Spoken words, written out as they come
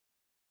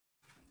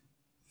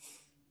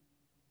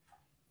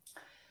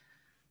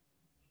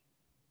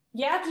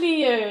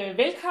Hjertelig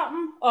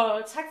velkommen,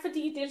 og tak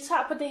fordi I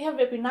deltager på det her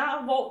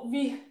webinar, hvor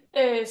vi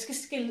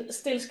skal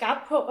stille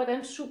skarpt på,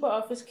 hvordan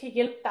SuperOffice kan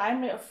hjælpe dig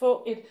med at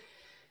få et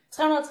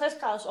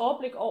 360-graders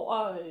overblik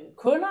over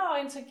kunder og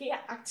interagere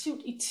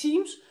aktivt i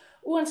Teams,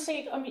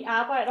 uanset om I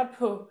arbejder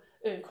på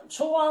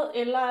kontoret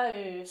eller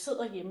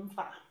sidder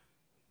hjemmefra.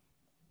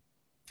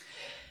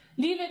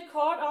 Lige lidt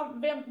kort om,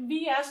 hvem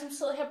vi er, som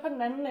sidder her på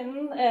den anden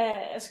ende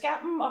af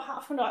skærmen og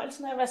har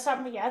fornøjelsen af at være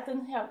sammen med jer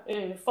den her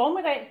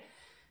formiddag.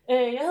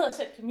 Jeg hedder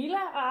selv Camilla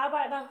og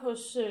arbejder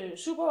hos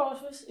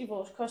SuperOffice i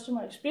vores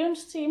Customer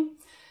Experience Team,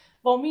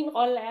 hvor min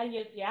rolle er at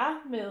hjælpe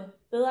jer med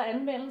bedre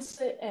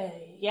anvendelse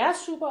af jeres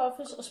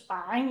SuperOffice og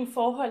sparring i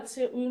forhold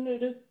til at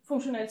udnytte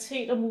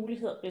funktionalitet og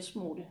muligheder bedst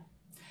muligt.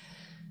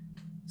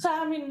 Så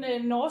har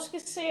min norske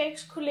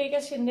CX-kollega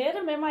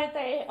Jeanette med mig i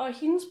dag, og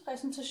hendes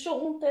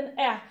præsentation den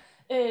er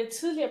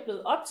tidligere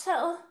blevet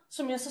optaget,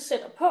 som jeg så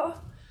sætter på.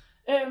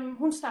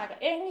 Hun snakker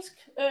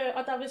engelsk,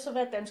 og der vil så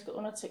være danske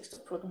undertekster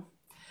på den.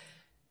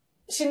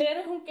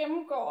 Jeanette, hun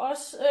gennemgår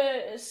også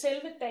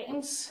selve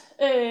dagens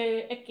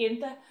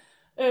agenda,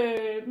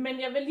 men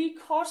jeg vil lige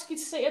kort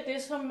skitsere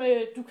det, som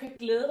du kan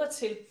glæde dig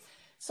til.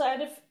 Så er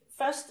det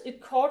først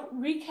et kort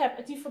recap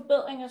af de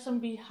forbedringer,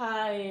 som vi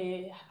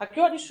har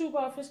gjort i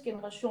SuperOffice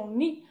Generation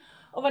 9,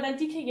 og hvordan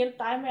de kan hjælpe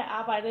dig med at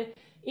arbejde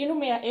endnu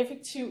mere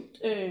effektivt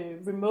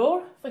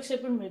remote, for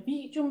eksempel med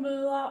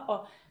videomøder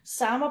og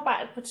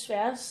samarbejde på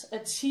tværs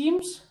af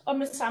Teams og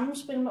med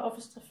sammenspil med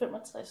Office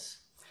 365.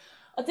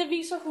 Og det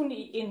viser hun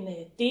i en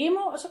demo,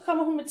 og så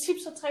kommer hun med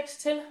tips og tricks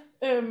til,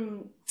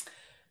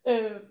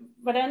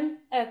 hvordan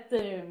at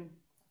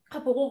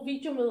bruge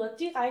videomøder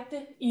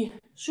direkte i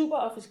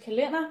SuperOffice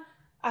kalender,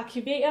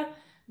 arkivere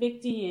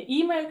vigtige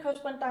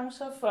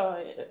e-mail-korrespondancer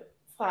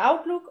fra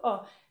Outlook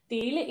og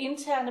dele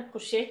interne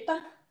projekter,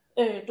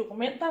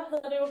 dokumenter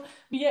hedder det jo,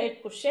 via et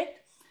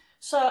projekt,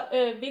 så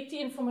vigtig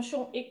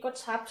information ikke går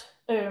tabt,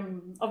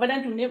 og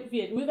hvordan du nemt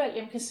via et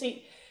udvalg kan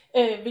se,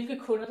 hvilke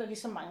kunder der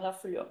ligesom mangler at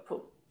følge op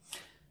på.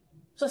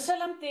 Så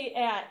selvom det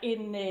er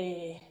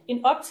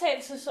en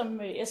optagelse,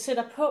 som jeg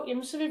sætter på,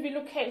 jamen, så vil vi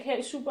lokalt her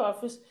i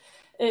SuperOffice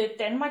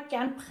Danmark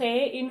gerne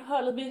præge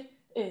indholdet ved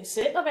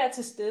selv at være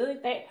til stede i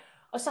dag.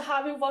 Og så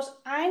har vi jo vores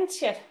egen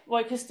chat, hvor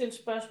I kan stille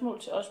spørgsmål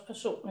til os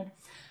personligt.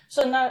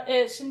 Så når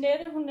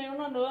Jeanette hun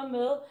nævner noget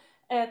med,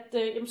 at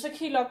jamen, så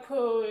kan I logge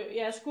på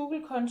jeres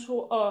Google-konto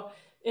og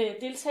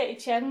deltage i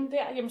chatten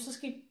der, jamen, så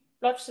skal I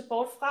blot se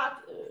bort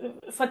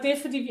fra det,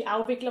 fordi vi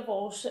afvikler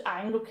vores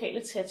egen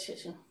lokale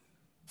chat-session.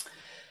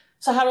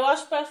 Så har du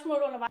også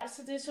spørgsmål undervejs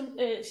til det, som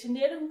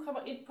Jeanette hun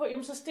kommer ind på,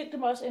 jamen, så stil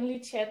dem også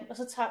endelig i chatten, og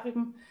så tager vi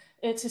dem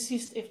til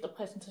sidst efter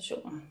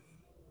præsentationen.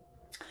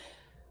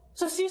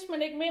 Så sidst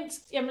men ikke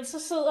mindst, jamen, så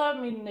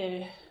sidder min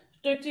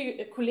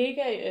dygtige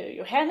kollega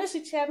Johannes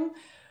i chatten,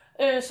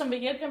 som vil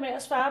hjælpe jer med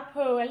at svare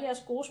på alle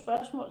jeres gode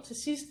spørgsmål til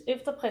sidst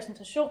efter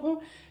præsentationen.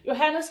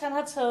 Johannes han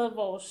har taget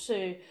vores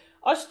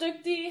også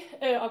dygtige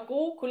og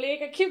gode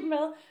kollega Kim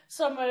med,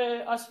 som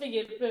også vil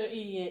hjælpe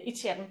i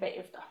chatten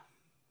bagefter.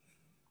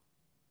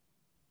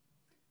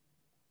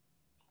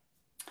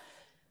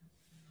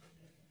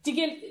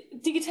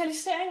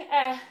 Digitalisering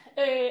af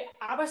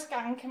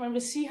arbejdsgange, kan man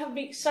vel sige, har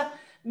vist sig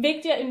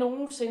vigtigere end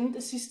nogensinde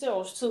det sidste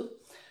års tid.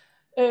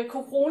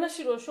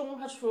 Coronasituationen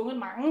har tvunget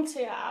mange til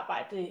at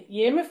arbejde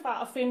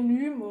hjemmefra og finde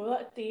nye måder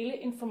at dele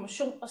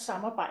information og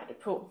samarbejde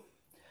på.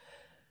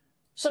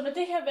 Så med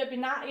det her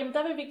webinar, jamen,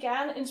 der vil vi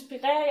gerne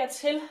inspirere jer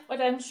til,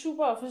 hvordan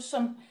SuperOffice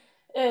som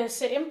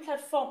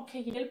CRM-platform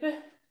kan hjælpe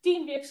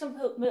din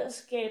virksomhed med at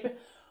skabe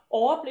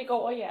overblik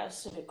over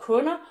jeres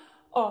kunder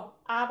og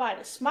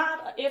arbejde smart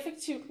og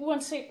effektivt,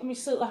 uanset om I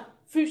sidder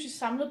fysisk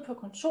samlet på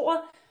kontoret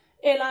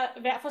eller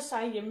hver for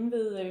sig hjemme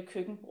ved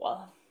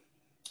køkkenbordet.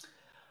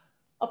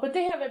 Og på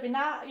det her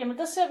webinar, jamen,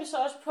 der ser vi så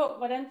også på,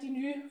 hvordan de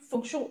nye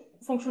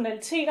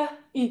funktionaliteter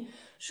i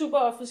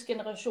SuperOffice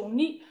Generation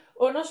 9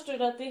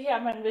 understøtter det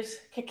her, man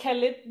kan kalde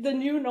lidt the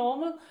new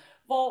normal,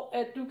 hvor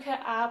du kan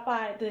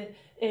arbejde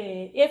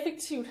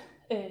effektivt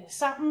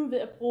sammen ved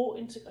at bruge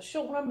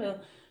integrationer med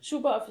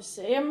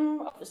SuperOffice CRM,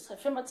 Office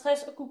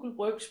 365 og Google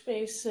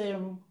Workspace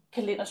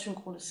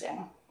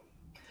kalendersynkronisering.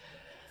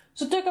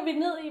 Så dykker vi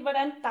ned i,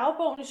 hvordan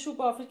dagbogen i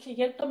SuperOffice kan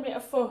hjælpe dig med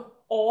at få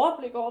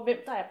overblik over, hvem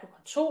der er på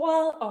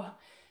kontoret og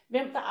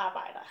hvem der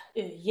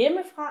arbejder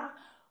hjemmefra,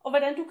 og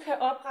hvordan du kan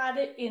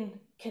oprette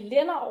en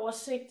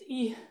kalenderoversigt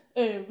i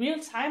real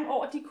time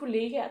over de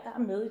kollegaer, der er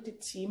med i dit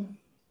team.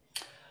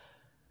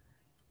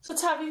 Så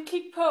tager vi et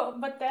kig på,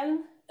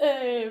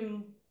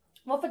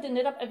 hvorfor det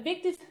netop er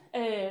vigtigt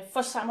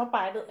for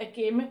samarbejdet at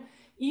gemme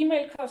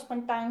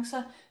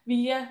e-mail-korrespondancer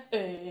via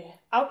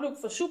Outlook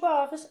for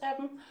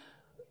SuperOffice-appen,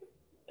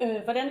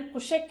 hvordan et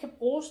projekt kan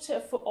bruges til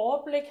at få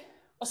overblik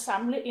og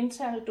samle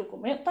interne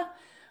dokumenter,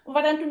 og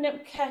hvordan du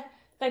nemt kan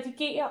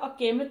redigere og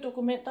gemme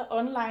dokumenter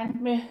online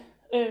med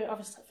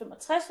Office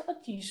 365 og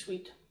G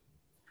Suite.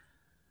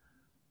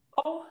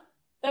 Og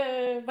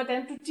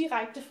hvordan du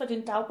direkte fra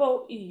din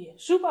dagbog i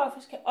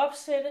SuperOffice kan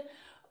opsætte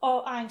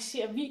og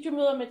arrangere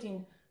videomøder med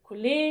dine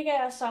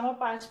kollegaer,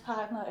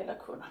 samarbejdspartnere eller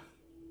kunder.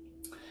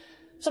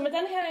 Så med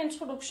den her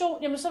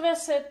introduktion, jamen så vil jeg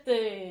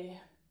sætte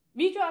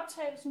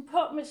videooptagelsen på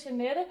med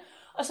Jeanette,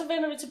 og så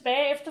vender vi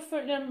tilbage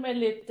efterfølgende med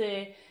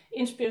lidt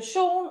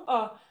inspiration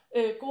og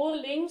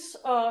gode links,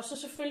 og så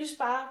selvfølgelig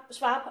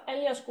svare på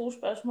alle jeres gode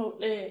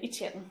spørgsmål i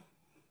chatten.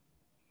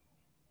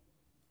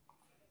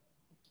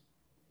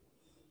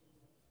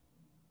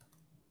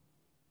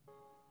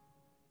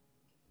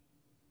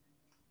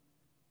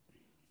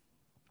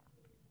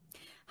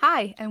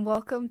 Hi, and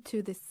welcome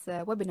to this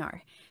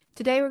webinar.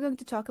 Today we're going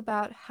to talk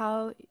about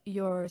how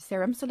your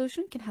CRM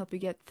solution can help you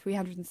get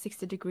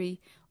 360-degree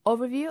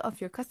overview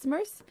of your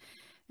customers,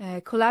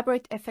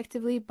 collaborate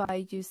effectively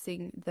by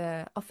using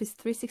the Office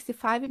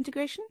 365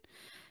 integration,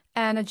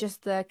 and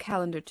adjust the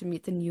calendar to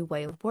meet the new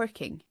way of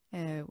working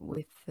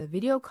with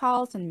video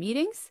calls and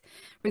meetings,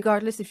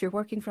 regardless if you're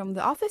working from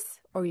the office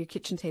or your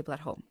kitchen table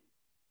at home.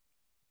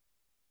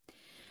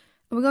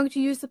 We're going to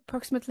use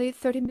approximately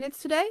 30 minutes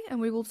today,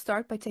 and we will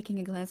start by taking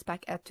a glance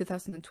back at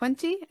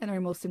 2020 and our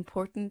most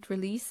important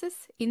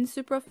releases in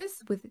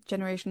SuperOffice with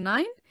Generation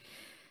 9.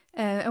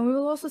 And we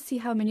will also see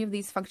how many of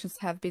these functions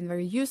have been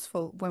very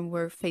useful when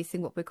we're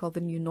facing what we call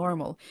the new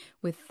normal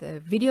with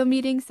video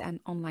meetings and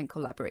online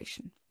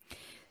collaboration.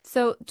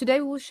 So today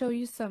we will show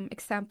you some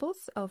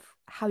examples of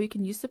how you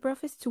can use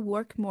SuperOffice to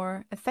work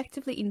more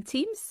effectively in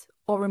Teams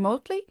or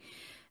remotely,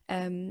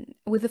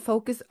 with a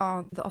focus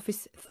on the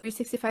Office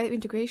 365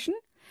 integration.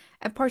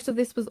 And parts of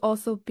this will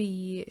also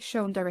be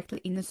shown directly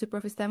in the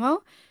SuperOffice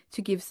demo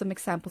to give some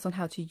examples on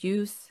how to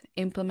use,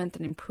 implement,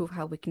 and improve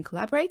how we can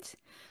collaborate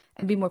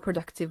and be more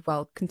productive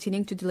while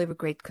continuing to deliver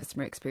great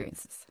customer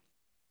experiences.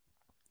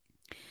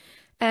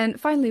 And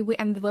finally, we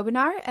end the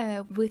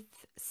webinar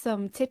with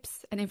some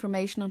tips and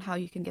information on how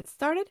you can get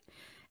started.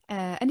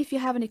 And if you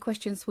have any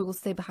questions, we will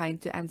stay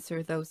behind to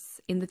answer those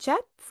in the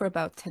chat for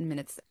about 10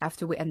 minutes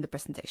after we end the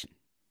presentation.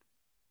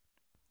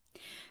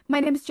 My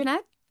name is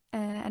Jeanette,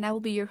 and I will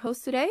be your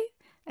host today.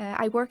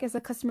 I work as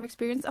a customer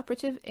experience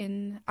operative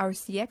in our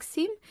CX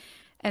team,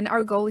 and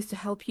our goal is to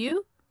help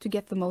you to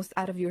get the most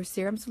out of your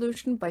CRM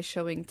solution by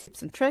showing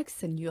tips and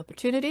tricks and new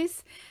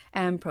opportunities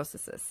and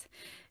processes.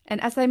 And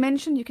as I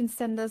mentioned, you can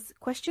send us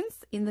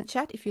questions in the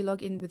chat if you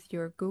log in with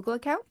your Google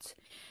account.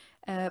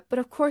 But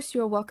of course,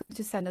 you're welcome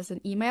to send us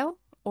an email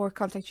or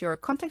contact your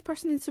contact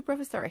person in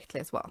SuperOffice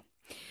directly as well.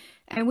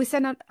 And we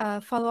send out a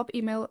follow-up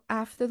email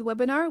after the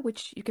webinar,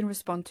 which you can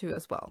respond to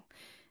as well.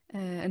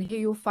 And here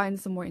you'll find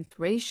some more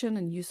inspiration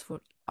and useful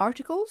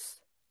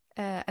articles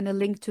and a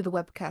link to the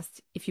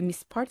webcast if you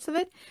missed parts of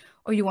it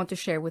or you want to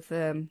share with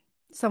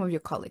some of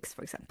your colleagues,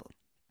 for example.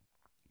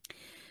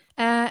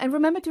 And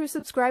remember to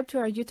subscribe to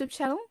our YouTube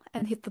channel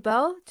and hit the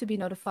bell to be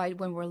notified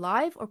when we're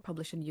live or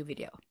publish a new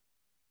video.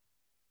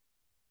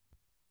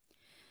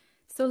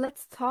 So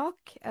let's talk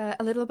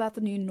a little about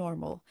the new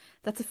normal.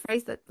 That's a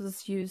phrase that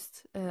was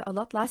used a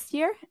lot last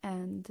year,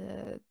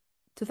 and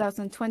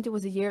 2020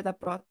 was a year that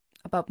brought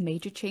about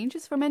major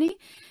changes for many,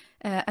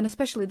 and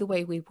especially the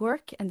way we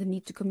work and the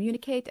need to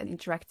communicate and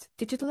interact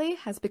digitally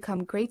has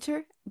become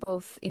greater,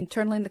 both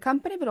internally in the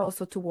company, but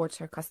also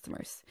towards our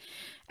customers.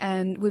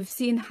 And we've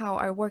seen how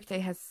our workday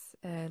has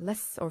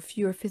less or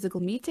fewer physical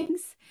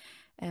meetings,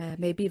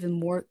 maybe even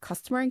more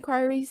customer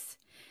inquiries,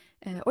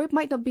 or it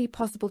might not be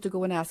possible to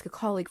go and ask a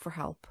colleague for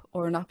help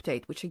or an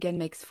update, which again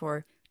makes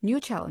for new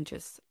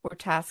challenges or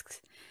tasks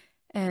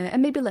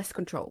and maybe less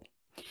control.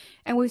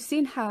 And we've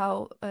seen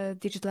how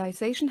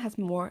digitalization has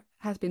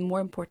been more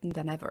important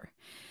than ever.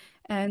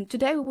 And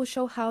today we will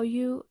show how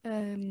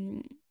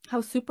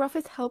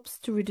SuperOffice helps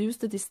to reduce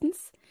the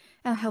distance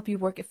and help you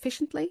work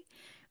efficiently,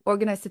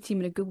 organize the team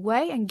in a good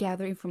way, and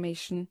gather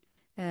information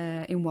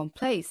in one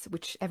place,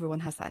 which everyone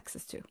has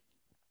access to.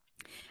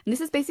 And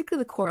this is basically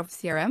the core of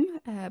CRM,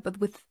 but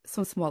with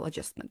some small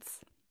adjustments.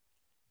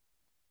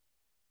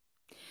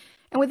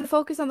 And with the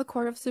focus on the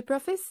core of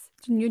SuperOffice,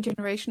 the new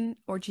generation,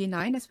 or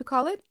G9 as we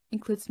call it,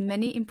 includes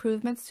many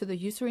improvements to the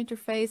user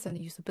interface and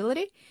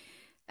usability.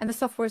 And the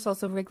software is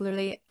also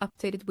regularly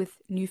updated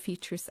with new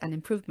features and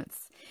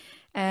improvements.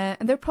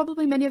 And there are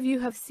probably many of you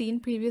who have seen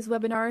previous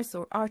webinars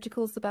or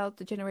articles about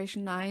the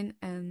Generation 9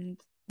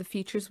 and the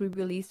features we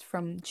released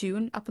from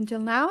June up until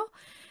now.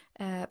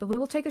 But we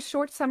will take a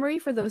short summary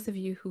for those of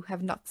you who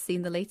have not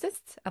seen the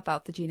latest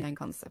about the G9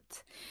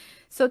 concept.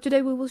 So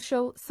today we will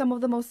show some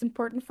of the most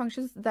important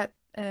functions that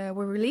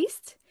were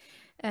released,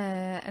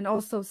 and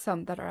also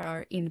some that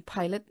are in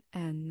pilot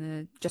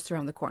and just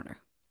around the corner.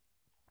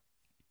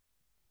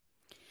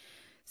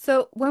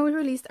 So when we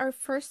released our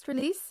first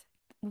release,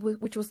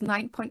 which was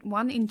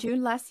 9.1 in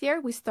June last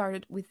year, we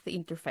started with the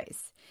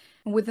interface.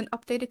 And with an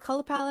updated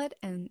color palette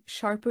and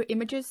sharper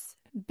images,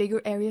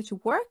 bigger area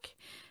to work,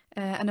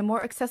 and a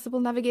more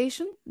accessible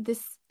navigation,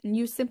 this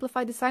new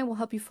simplified design will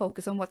help you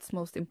focus on what's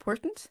most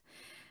important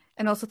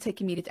and also take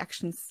immediate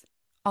actions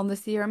on the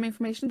CRM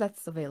information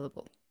that's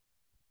available.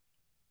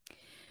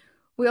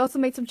 We also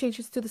made some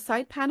changes to the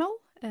side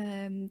panel,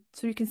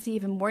 so you can see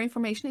even more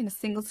information in a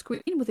single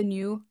screen with a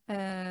new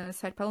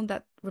side panel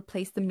that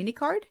replaced the mini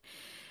card.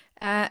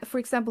 For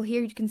example,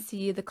 here you can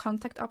see the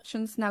contact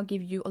options now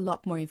give you a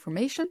lot more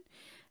information.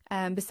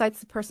 Besides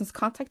the person's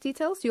contact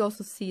details, you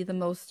also see the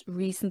most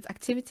recent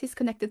activities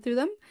connected to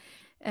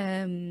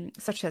them,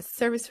 such as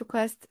service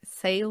requests,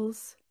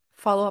 sales,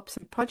 follow-ups,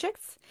 and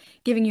projects,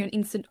 giving you an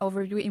instant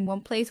overview in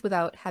one place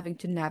without having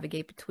to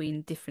navigate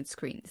between different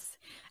screens.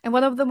 And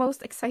one of the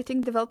most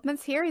exciting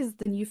developments here is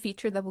the new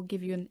feature that will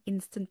give you an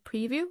instant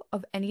preview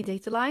of any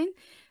data line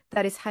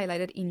that is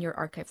highlighted in your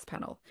archives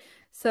panel.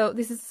 So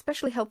this is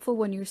especially helpful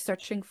when you're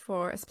searching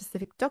for a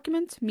specific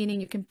document, meaning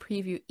you can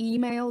preview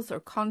emails or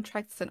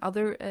contracts and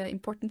other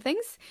important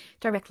things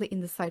directly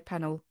in the side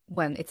panel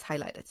when it's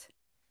highlighted.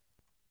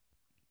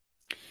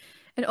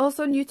 And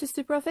also new to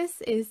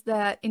SuperOffice is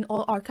that in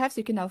all archives,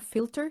 you can now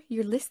filter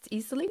your list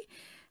easily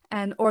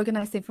and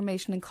organize the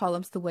information in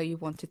columns the way you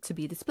want it to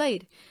be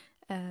displayed.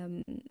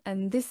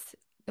 And this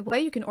way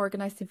you can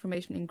organize the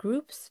information in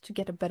groups to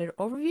get a better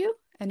overview,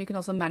 and you can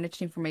also manage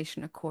the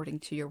information according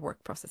to your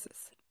work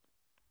processes.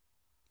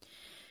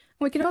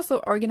 We can also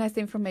organize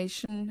the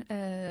information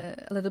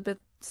a little bit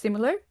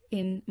similar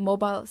in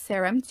mobile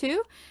CRM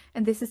too.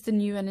 And this is the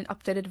new and an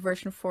updated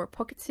version for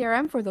Pocket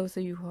CRM for those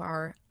of you who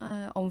are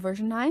on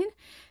version 9,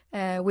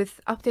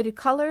 with updated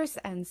colors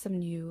and some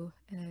new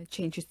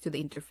changes to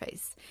the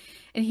interface.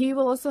 And here you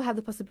will also have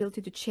the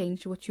possibility to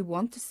change what you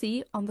want to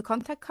see on the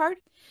contact card.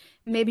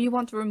 Maybe you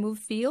want to remove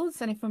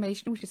fields and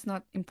information which is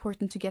not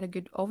important to get a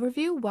good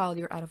overview while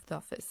you're out of the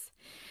office.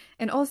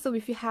 And also,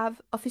 if you have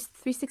Office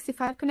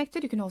 365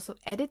 connected, you can also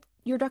edit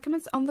your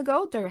documents on the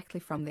go directly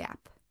from the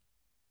app.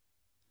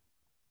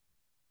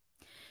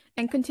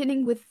 And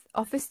continuing with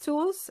Office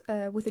tools,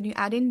 with a new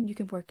add-in, you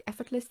can work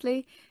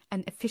effortlessly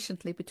and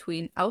efficiently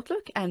between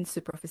Outlook and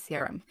SuperOffice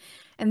CRM.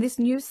 And this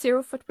new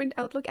zero footprint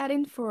Outlook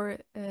add-in for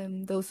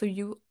those of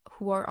you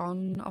who are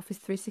on Office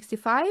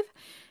 365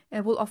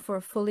 will offer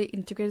a fully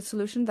integrated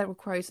solution that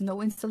requires no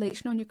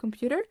installation on your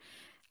computer,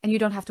 and you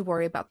don't have to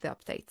worry about the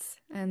updates.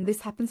 And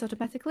this happens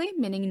automatically,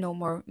 meaning no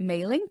more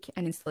mailing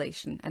and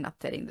installation and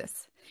updating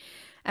this.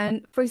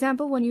 And for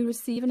example, when you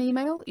receive an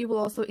email, you will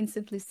also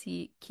instantly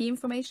see key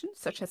information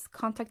such as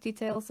contact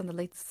details and the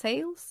latest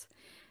sales,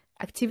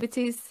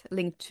 activities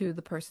linked to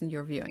the person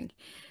you're viewing.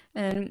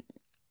 And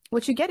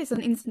what you get is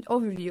an instant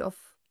overview of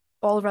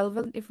all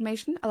relevant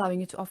information, allowing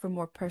you to offer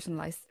more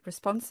personalized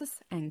responses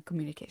and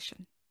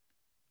communication.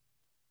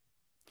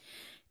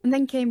 And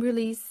then came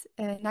release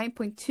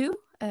 9.2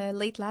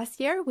 late last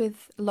year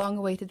with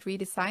long-awaited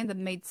redesign that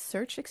made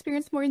search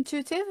experience more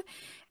intuitive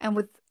and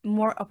with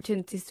more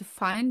opportunities to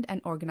find and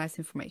organize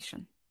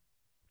information.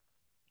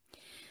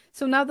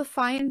 So now the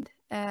find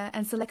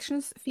and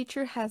selections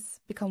feature has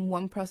become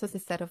one process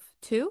instead of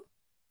two.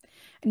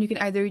 And you can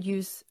either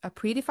use a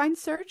predefined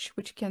search,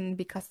 which can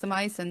be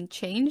customized and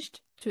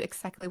changed to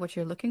exactly what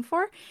you're looking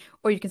for,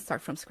 or you can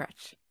start from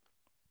scratch.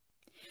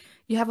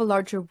 You have a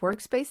larger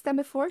workspace than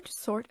before to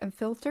sort and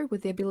filter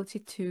with the ability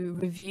to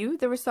review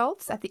the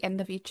results at the end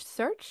of each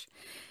search.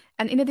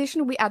 And in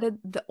addition, we added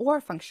the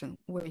or function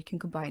where you can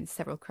combine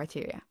several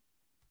criteria.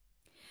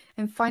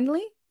 And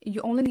finally, you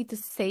only need to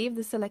save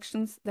the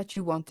selections that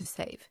you want to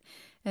save.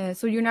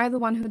 So you're now the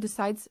one who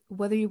decides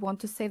whether you want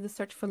to save the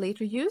search for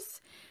later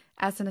use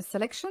as in a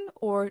selection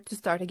or to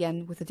start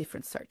again with a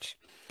different search.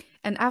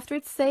 And after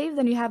it's saved,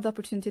 then you have the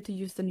opportunity to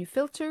use the new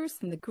filters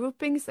and the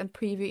groupings and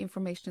preview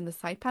information in the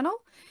side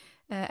panel.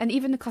 And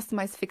even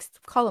customize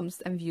fixed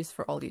columns and views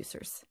for all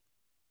users.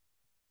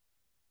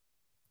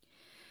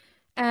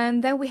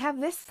 And then we have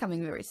this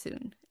coming very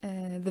soon.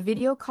 The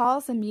video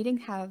calls and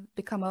meetings have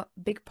become a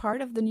big part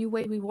of the new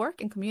way we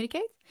work and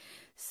communicate.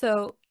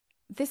 So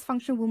this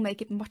function will make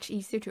it much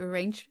easier to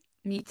arrange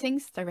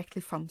meetings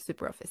directly from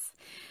SuperOffice.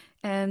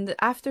 And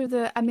after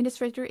the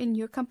administrator in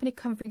your company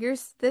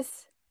configures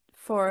this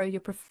for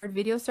your preferred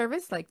video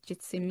service like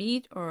Jitsi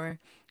Meet or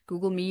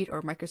Google Meet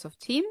or Microsoft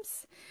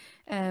Teams,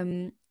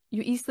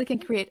 you easily can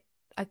create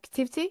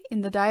activity in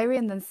the diary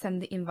and then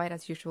send the invite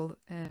as usual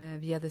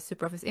via the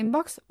SuperOffice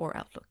inbox or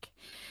Outlook.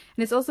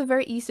 And it's also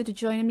very easy to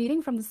join a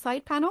meeting from the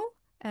side panel,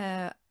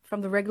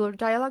 from the regular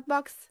dialog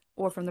box,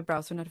 or from the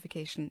browser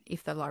notification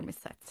if the alarm is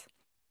set.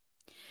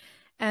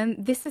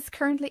 And this is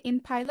currently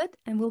in pilot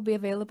and will be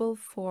available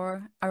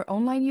for our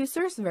online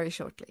users very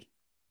shortly.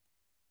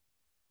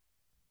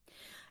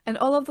 And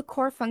all of the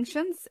core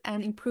functions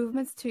and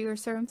improvements to your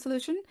CRM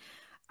solution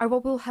are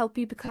what will help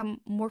you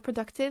become more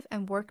productive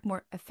and work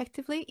more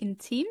effectively in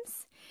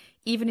teams,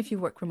 even if you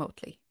work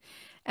remotely.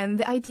 And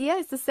the idea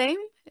is the same.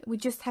 We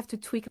just have to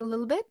tweak it a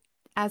little bit,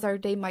 as our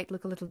day might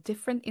look a little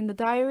different in the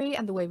diary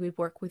and the way we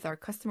work with our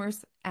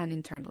customers and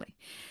internally.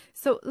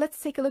 So let's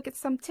take a look at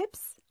some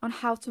tips on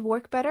how to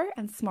work better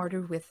and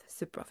smarter with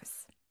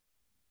SuperOffice.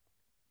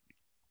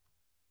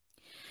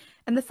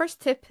 And the first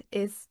tip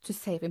is to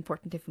save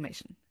important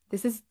information.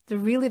 This is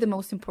really the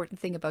most important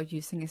thing about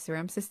using a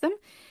CRM system.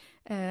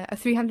 A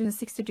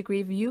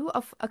 360-degree view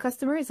of a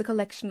customer is a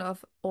collection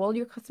of all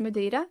your customer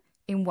data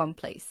in one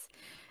place.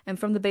 And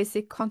from the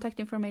basic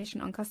contact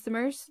information on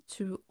customers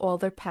to all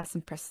their past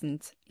and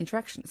present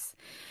interactions.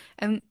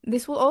 And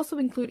this will also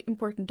include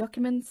important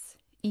documents,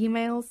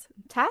 emails,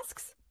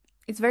 tasks.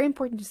 It's very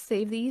important to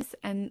save these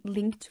and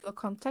link to a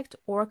contact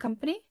or a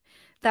company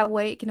That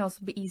way, it can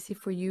also be easy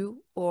for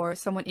you or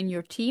someone in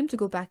your team to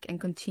go back and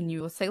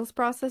continue a sales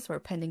process or a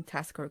pending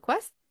task or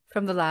request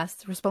from the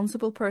last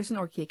responsible person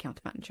or key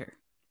account manager.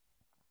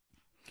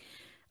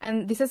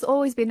 And this has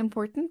always been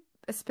important,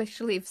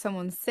 especially if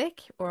someone's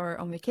sick or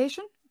on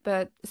vacation,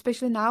 but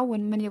especially now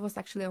when many of us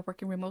actually are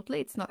working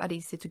remotely, it's not that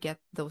easy to get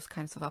those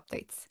kinds of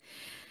updates.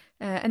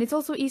 And it's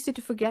also easy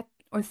to forget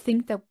or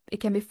think that it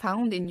can be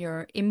found in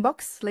your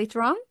inbox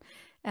later on,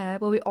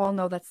 but we all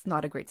know that's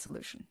not a great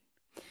solution.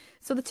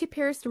 So the tip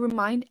here is to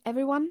remind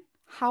everyone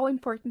how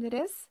important it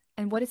is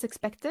and what is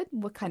expected,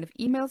 what kind of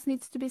emails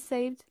needs to be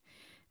saved.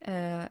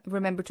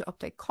 Remember to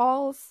update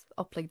calls,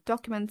 upload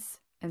documents,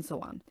 and so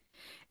on.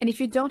 And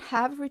if you don't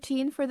have a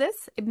routine for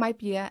this, it might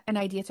be an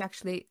idea to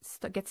actually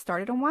get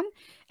started on one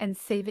and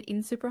save it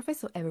in SuperOffice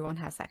so everyone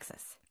has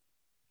access.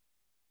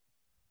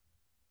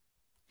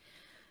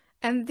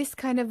 And this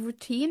kind of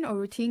routine or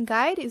routine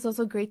guide is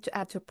also great to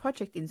add to a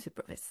project in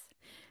SuperOffice.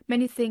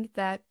 Many think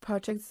that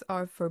projects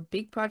are for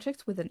big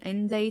projects with an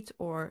end date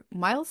or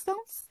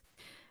milestones,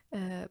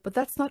 but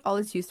that's not all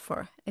it's used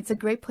for. It's a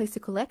great place to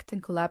collect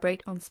and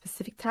collaborate on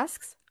specific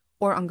tasks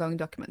or ongoing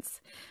documents,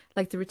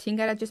 like the routine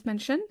guide I just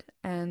mentioned,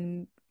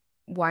 and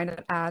why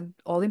not add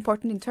all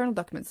important internal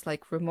documents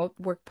like remote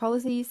work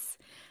policies,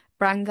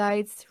 brand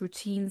guides,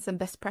 routines, and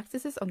best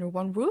practices under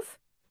one roof.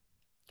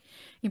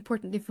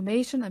 Important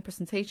information and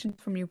presentations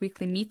from your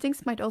weekly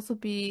meetings might also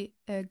be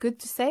good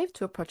to save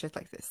to a project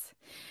like this.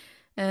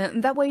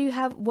 That way you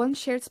have one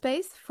shared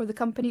space for the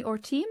company or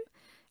team,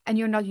 and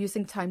you're not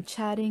using time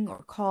chatting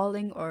or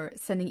calling or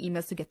sending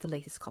emails to get the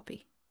latest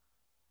copy.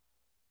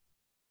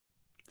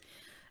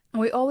 And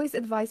we always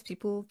advise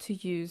people to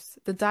use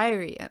the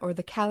diary or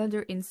the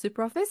calendar in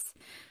SuperOffice,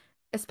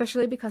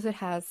 especially because it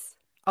has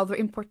other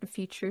important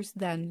features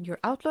than your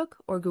Outlook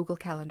or Google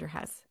Calendar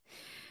has.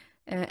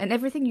 And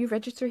everything you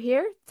register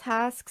here,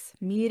 tasks,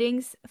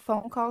 meetings,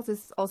 phone calls,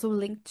 is also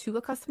linked to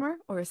a customer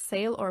or a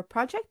sale or a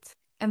project.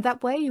 And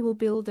that way you will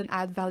build and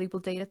add valuable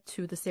data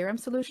to the CRM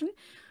solution,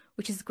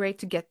 which is great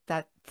to get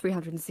that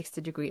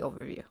 360-degree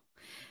overview.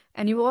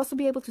 And you will also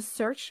be able to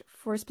search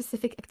for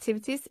specific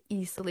activities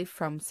easily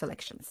from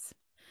selections.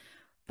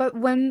 But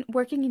when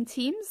working in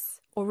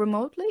teams or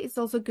remotely, it's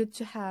also good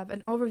to have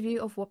an overview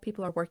of what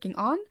people are working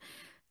on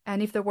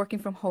and if they're working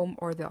from home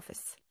or the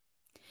office.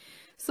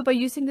 So by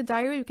using the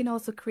diary, you can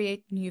also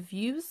create new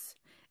views,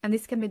 and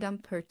this can be done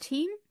per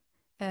team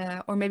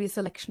or maybe a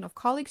selection of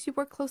colleagues you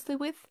work closely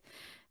with.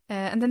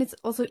 And then it's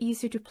also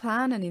easier to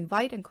plan and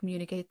invite and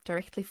communicate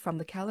directly from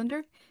the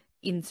calendar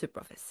in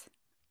SuperOffice.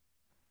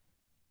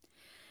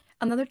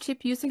 Another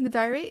tip using the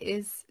diary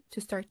is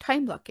to start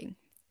time blocking.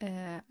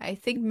 I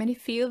think many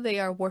feel they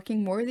are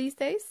working more these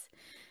days.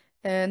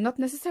 Not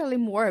necessarily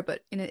more,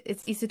 but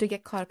it's easy to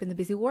get caught up in the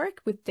busy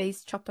work with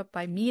days chopped up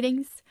by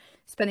meetings,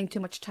 spending too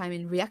much time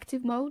in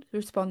reactive mode,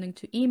 responding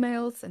to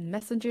emails and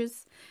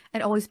messages,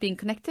 and always being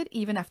connected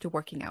even after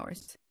working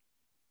hours.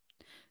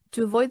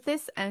 To avoid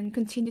this and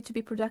continue to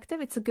be productive,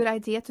 it's a good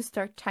idea to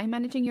start time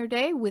managing your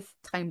day with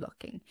time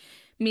blocking,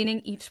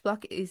 meaning each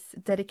block is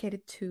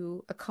dedicated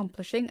to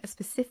accomplishing a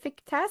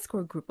specific task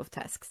or group of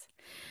tasks.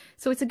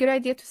 So it's a good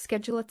idea to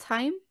schedule a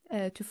time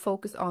to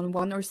focus on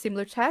one or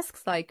similar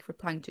tasks, like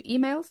replying to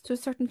emails to a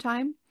certain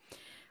time.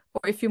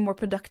 Or if you're more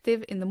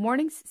productive in the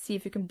mornings, see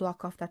if you can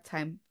block off that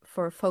time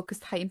for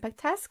focused high-impact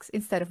tasks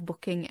instead of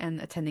booking and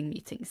attending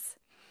meetings.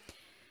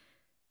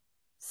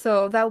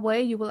 So that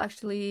way you will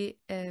actually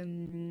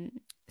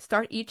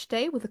start each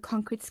day with a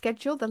concrete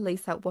schedule that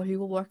lays out what you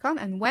will work on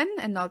and when,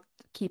 and not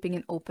keeping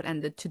an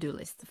open-ended to-do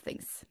list of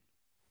things.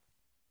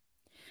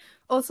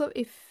 Also,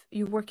 if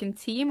you work in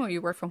team or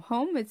you work from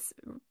home, it's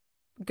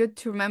good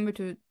to remember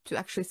to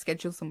actually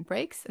schedule some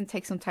breaks and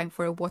take some time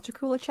for a water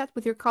cooler chat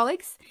with your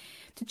colleagues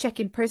to check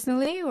in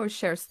personally or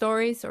share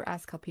stories or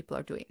ask how people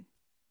are doing.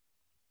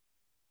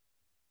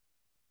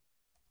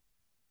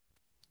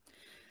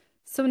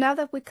 So now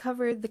that we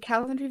covered the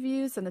calendar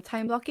views and the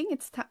time blocking,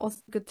 it's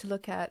also good to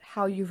look at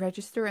how you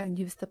register and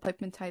use the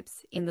appointment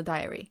types in the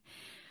diary.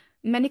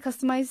 Many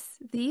customize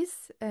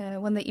these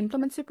when they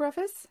implement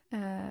SuperOffice,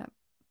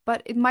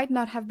 but it might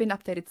not have been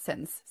updated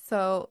since.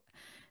 So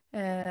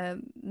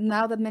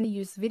now that many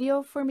use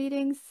video for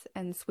meetings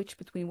and switch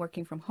between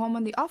working from home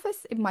and the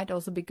office, it might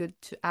also be good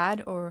to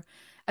add or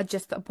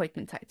adjust the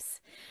appointment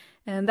types.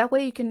 And that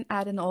way you can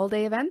add an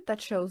all-day event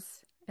that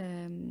shows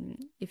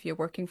if you're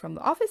working from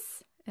the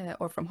office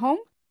or from home,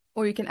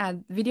 or you can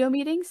add video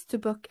meetings to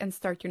book and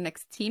start your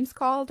next Teams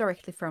call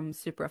directly from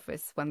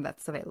SuperOffice when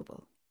that's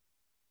available.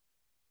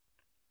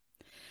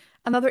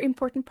 Another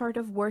important part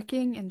of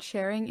working and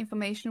sharing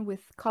information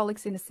with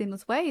colleagues in a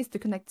seamless way is to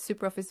connect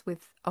SuperOffice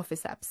with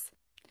Office apps.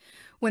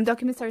 When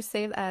documents are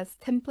saved as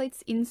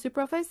templates in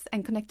SuperOffice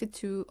and connected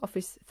to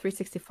Office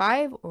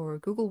 365 or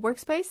Google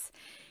Workspace,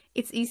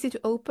 it's easy to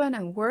open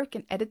and work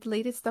and edit the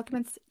latest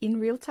documents in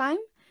real time,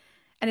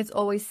 and it's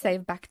always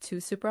saved back to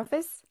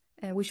SuperOffice,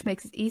 which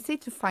makes it easy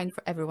to find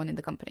for everyone in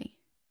the company.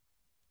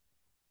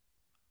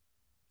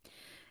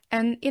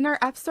 And in our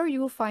App Store,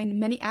 you will find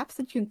many apps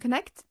that you can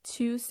connect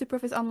to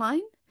SuperOffice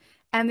online.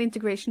 And the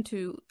integration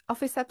to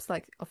Office apps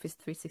like Office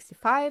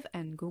 365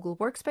 and Google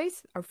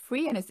Workspace are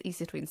free and it's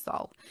easy to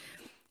install.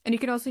 And you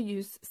can also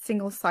use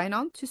single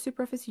sign-on to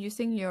SuperOffice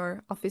using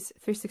your Office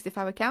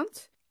 365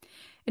 account.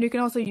 And you can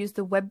also use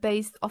the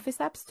web-based Office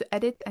apps to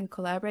edit and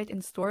collaborate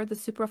and store the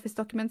SuperOffice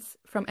documents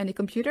from any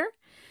computer.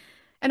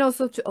 And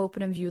also to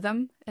open and view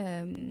them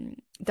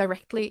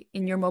directly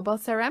in your mobile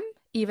CRM,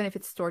 even if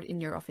it's stored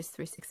in your Office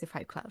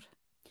 365 cloud.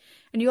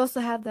 And you also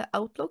have the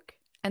Outlook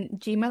and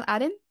Gmail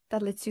add-in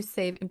that lets you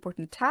save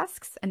important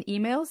tasks and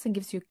emails and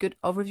gives you a good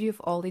overview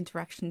of all the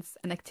interactions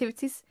and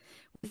activities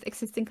with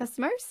existing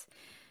customers.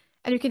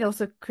 And you can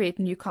also create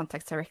new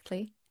contacts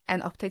directly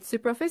and update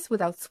SuperOffice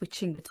without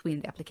switching between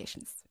the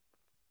applications.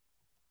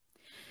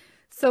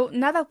 So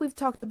now that we've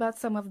talked about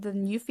some of the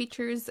new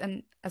features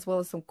and as well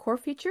as some core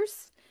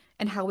features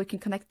and how we can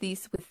connect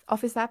these with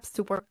Office apps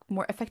to work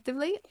more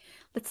effectively,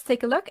 let's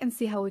take a look and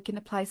see how we can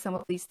apply some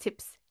of these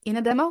tips in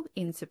a demo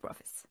in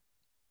SuperOffice.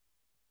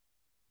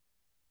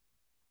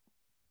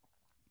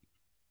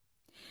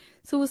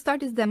 So we'll start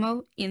this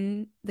demo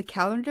in the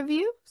calendar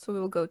view. So we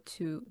will go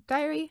to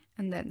diary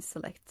and then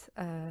select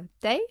a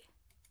day.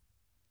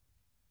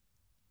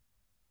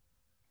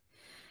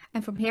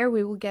 And from here,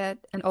 we will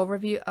get an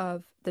overview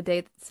of the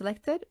day that's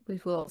selected.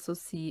 We will also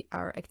see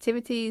our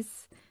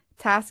activities,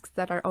 tasks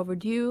that are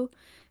overdue,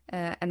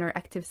 and our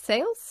active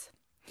sales.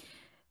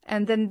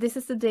 And then this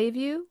is the day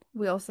view.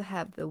 We also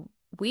have the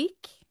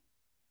week,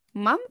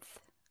 month,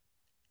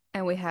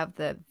 and we have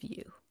the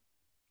view.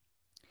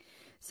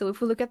 So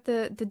if we look at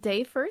the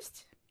day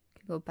first, I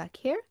can go back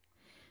here,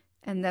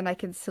 and then I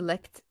can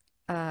select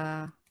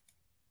type.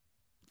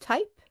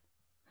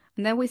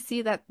 And then we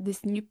see that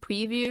this new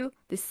preview,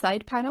 this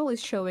side panel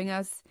is showing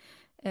us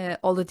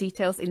all the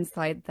details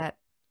inside that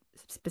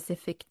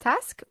specific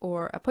task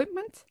or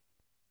appointment.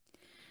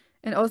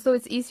 And also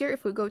it's easier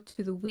if we go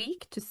to the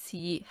week to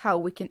see how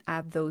we can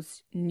add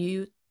those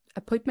new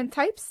appointment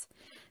types,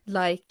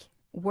 like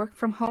work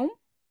from home.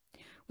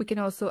 We can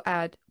also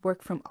add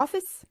work from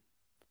office.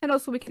 And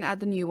also we can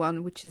add the new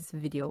one, which is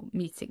video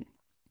meeting.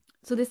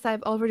 So this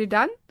I've already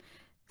done.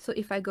 So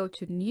if I go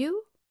to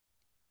new,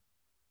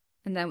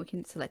 and then we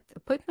can select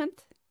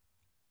appointment.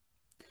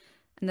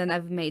 And then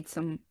I've made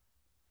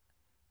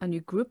a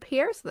new group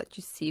here so that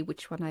you see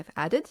which one I've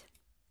added.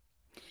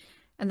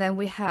 And then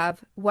we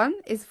have one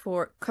is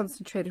for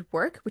concentrated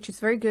work, which is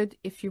very good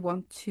if you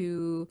want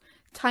to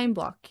time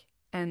block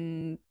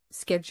and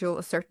schedule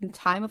a certain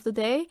time of the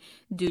day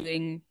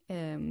doing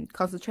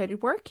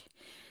concentrated work.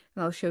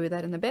 And I'll show you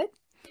that in a bit.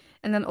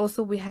 And then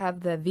also we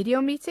have the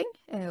video meeting,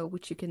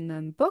 which you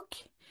can book.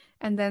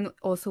 And then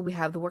also we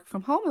have the work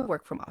from home and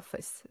work from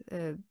office.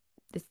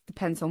 This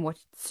depends on what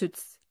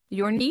suits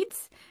your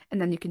needs. And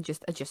then you can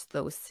just adjust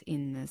those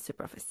in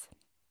SuperOffice.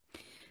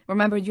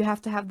 Remember, you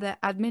have to have the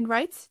admin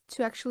rights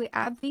to actually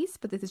add these,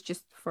 but this is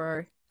just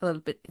for a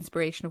little bit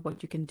inspiration of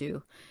what you can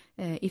do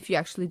if you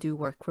actually do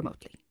work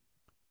remotely.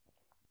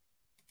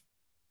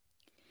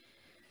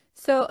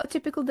 So a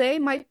typical day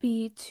might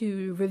be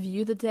to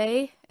review the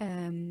day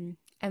and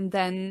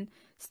then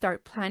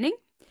start planning.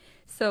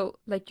 So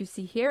like you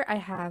see here, I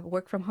have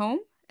work from home,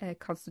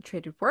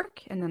 concentrated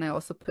work, and then I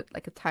also put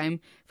like a time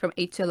from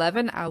 8 to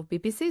 11. I'll be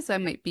busy, so I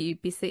might be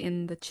busy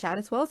in the chat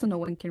as well, so no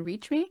one can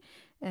reach me.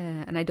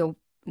 And I don't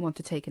want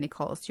to take any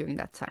calls during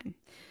that time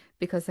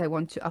because I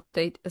want to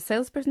update a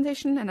sales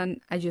presentation and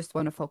then I just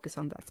want to focus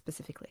on that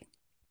specifically.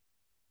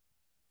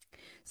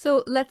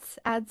 So let's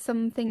add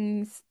some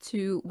things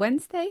to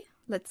Wednesday.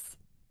 Let's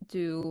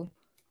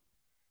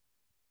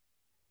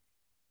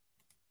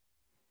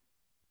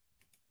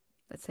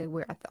say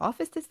we're at the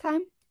office this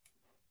time.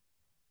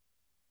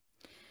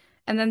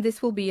 And then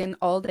this will be an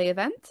all-day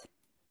event.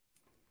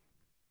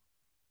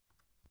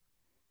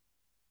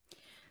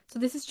 So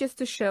this is just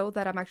to show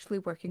that I'm actually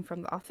working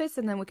from the office,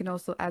 and then we can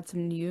also add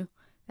some new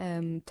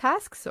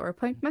tasks or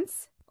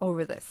appointments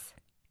over this.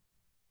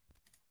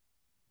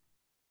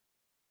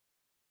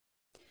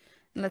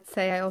 And let's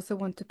say I also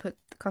want to put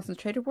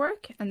concentrated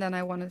work, and then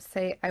I want to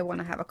say I want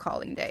to have a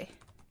calling day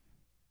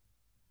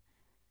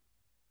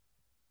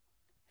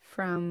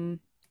from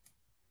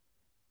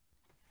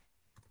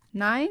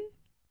 9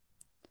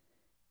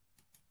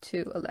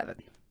 to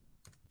 11.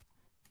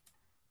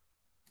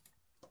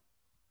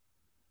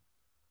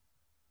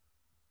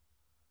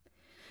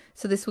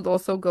 So this would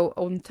also go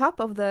on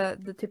top of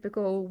the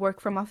typical work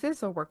from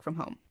office or work from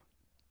home.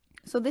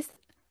 So this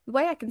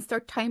way I can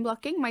start time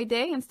blocking my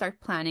day and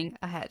start planning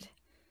ahead.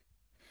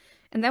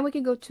 And then we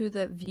can go to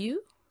the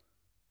view.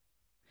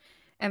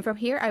 And from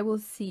here I will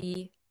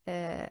see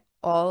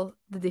all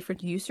the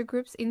different user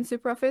groups in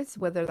SuperOffice,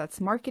 whether that's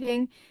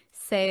marketing,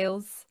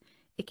 sales,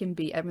 it can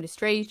be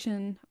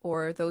administration,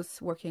 or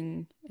those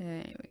working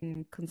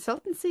in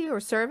consultancy or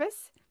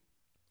service.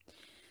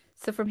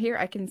 So from here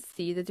I can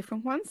see the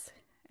different ones,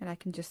 and I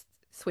can just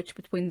switch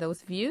between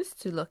those views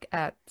to look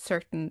at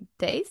certain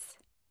days.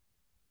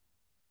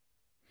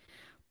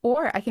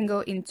 Or I can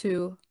go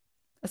into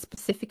a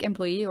specific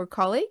employee or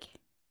colleague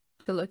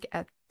to look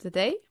at the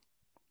day.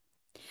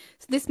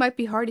 So this might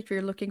be hard if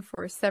you're looking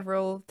for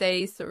several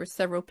days or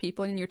several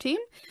people in your team.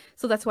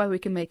 So that's why we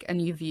can make a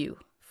new view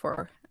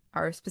for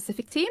our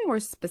specific team or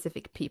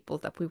specific people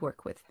that we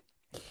work with.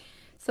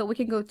 So we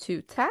can go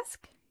to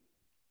task,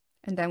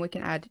 and then we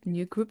can add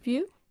new group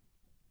view.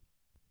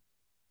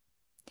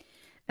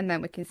 And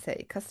then we can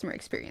say customer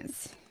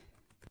experience,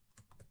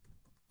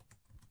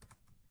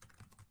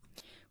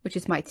 which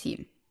is my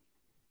team.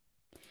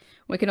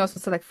 We can also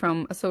select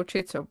from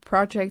associates or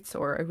projects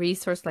or a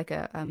resource like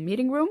a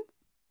meeting room.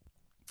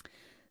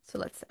 So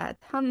let's add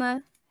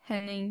Hanna,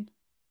 Henning,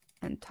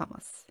 and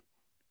Thomas.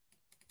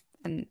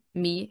 And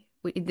me,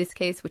 in this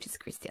case, which is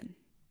Christian.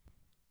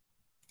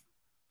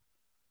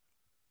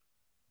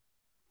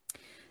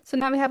 So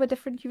now we have a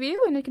different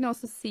view, and you can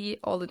also see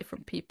all the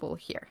different people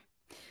here.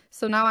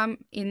 So now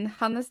I'm in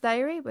Hanna's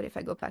diary, but if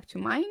I go back to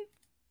mine,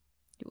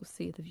 you will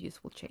see the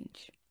views will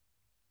change.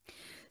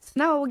 So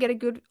now I will get a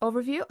good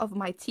overview of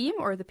my team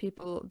or the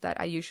people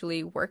that I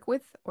usually work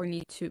with or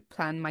need to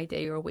plan my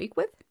day or week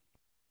with.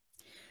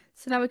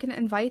 So now we can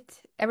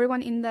invite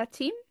everyone in that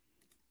team.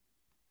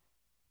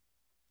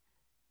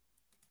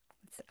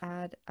 Let's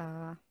add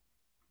a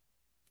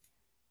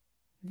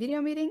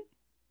video meeting,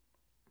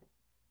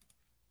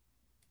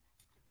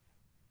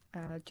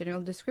 a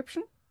general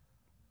description,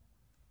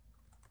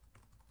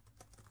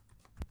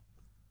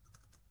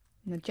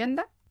 an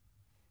agenda.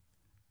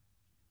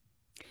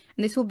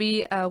 And this will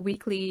be a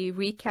weekly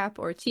recap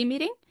or team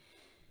meeting.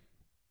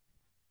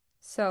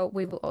 So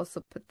we will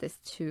also put this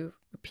to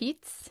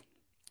repeats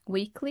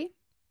weekly,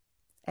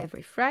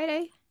 every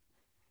Friday.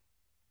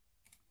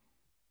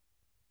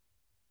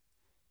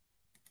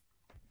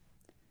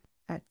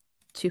 At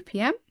 2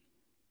 p.m.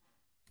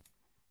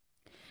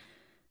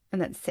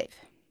 And then save.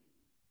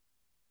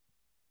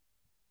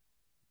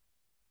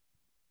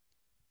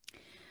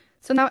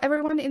 So now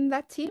everyone in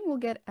that team will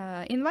get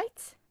an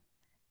invite.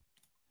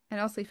 And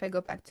also if I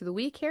go back to the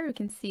week here, you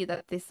can see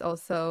that this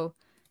also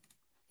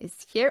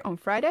is here on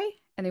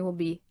Friday, and it will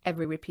be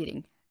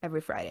repeating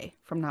every Friday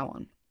from now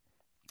on.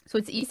 So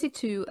it's easy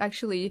to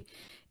actually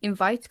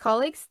invite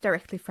colleagues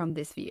directly from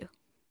this view.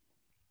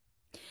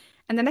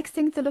 And the next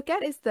thing to look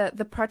at is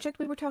the project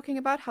we were talking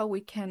about, how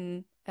we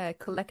can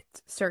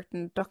collect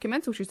certain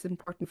documents, which is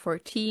important for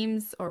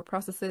teams or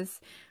processes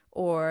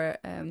or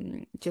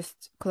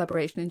just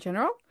collaboration in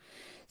general.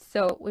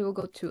 So we will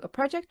go to a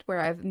project where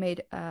I've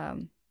made a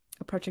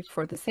project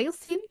for the sales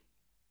team,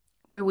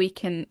 where we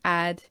can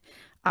add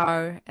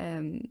our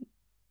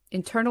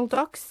internal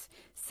docs,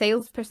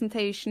 sales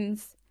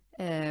presentations,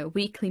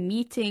 weekly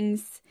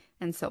meetings,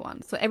 and so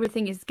on. So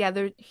everything is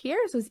gathered here,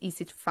 so it's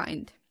easy to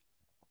find.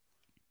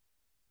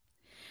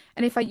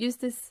 And if I use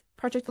this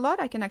project a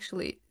lot, I can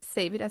actually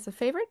save it as a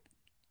favorite.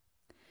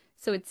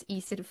 So it's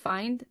easy to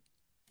find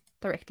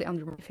directly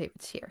under my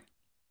favorites here.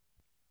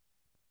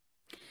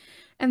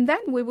 And then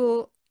we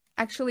will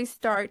actually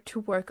start to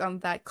work on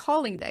that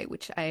calling day,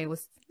 which I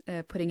was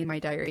putting in my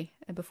diary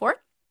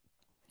before.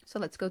 So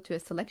let's go to a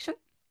selection.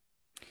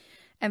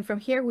 And from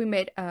here, we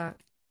made a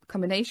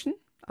combination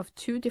of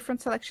two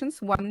different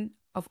selections, one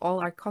of all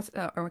our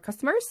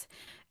customers,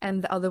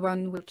 and the other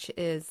one, which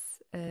is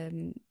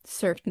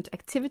certain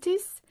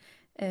activities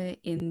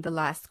in the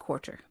last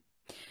quarter.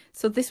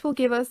 So this will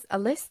give us a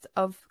list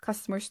of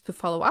customers to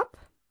follow up,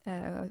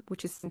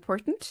 which is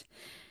important.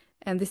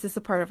 And this is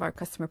a part of our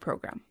customer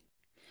program.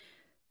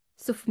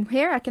 So from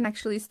here, I can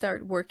actually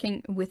start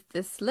working with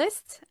this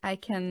list. I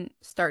can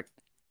start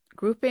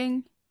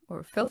grouping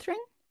or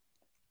filtering.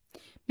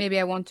 Maybe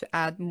I want to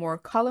add more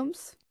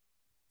columns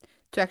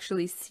to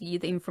actually see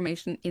the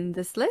information in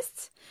this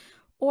list.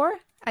 Or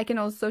I can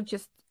also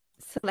just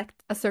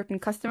select a certain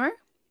customer,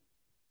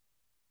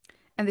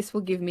 and this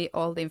will give me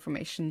all the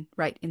information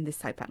right in this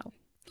side panel.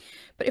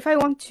 But if I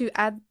want to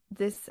add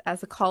this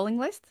as a calling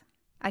list,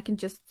 I can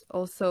just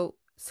also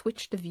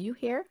switch the view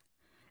here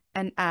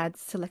and add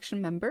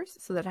selection members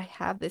so that I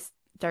have this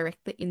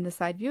directly in the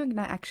side view and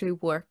I actually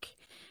work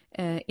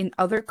in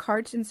other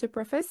cards in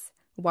SuperOffice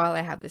while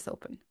I have this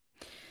open.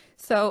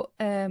 So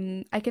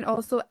I can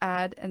also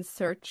add and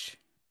search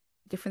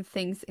different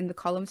things in the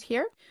columns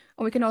here.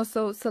 And we can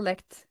also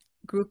select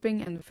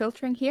grouping and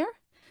filtering here.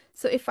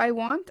 So if I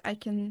want, I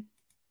can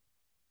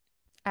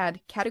add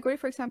category,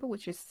 for example,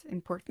 which is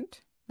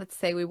important. Let's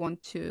say we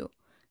want to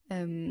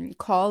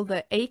call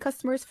the A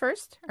customers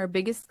first, our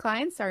biggest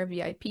clients, our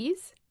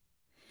VIPs.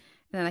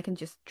 And then I can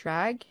just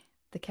drag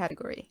the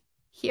category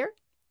here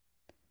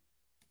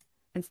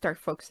and start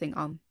focusing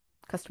on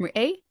customer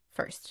A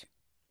first.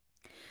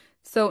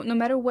 So no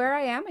matter where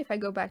I am, if I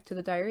go back to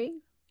the diary,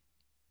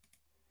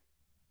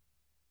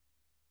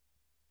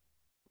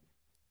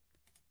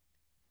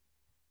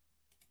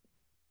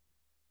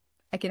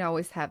 I can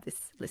always have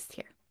this list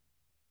here.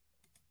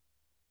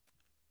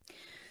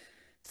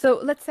 So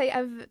let's say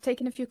I've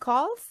taken a few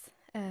calls,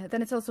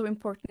 then it's also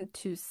important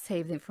to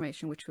save the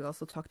information, which we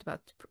also talked about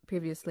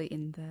previously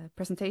in the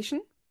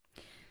presentation.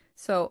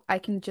 So I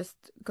can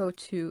just go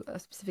to a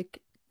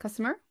specific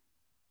customer.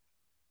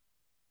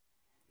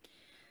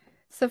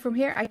 So from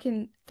here, I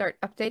can start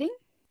updating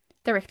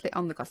directly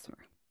on the customer.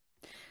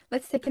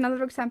 let's take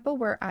another example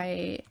where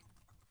I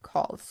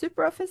call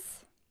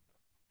SuperOffice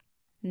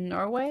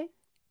Norway.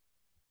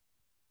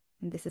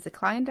 And this is a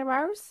client of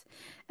ours.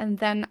 And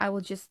then I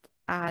will just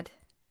add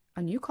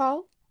a new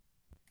call.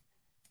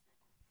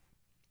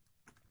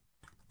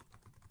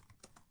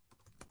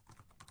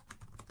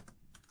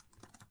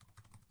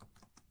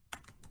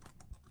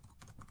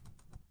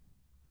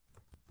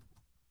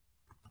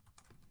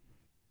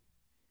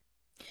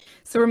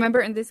 So remember,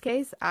 in this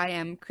case, I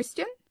am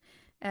Christian,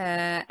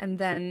 and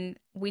then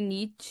we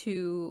need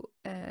to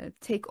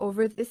take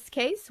over this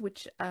case,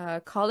 which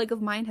a colleague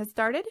of mine has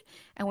started,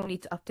 and we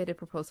need to update a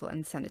proposal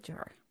and send it to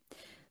her.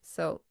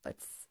 So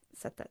let's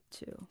set that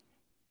to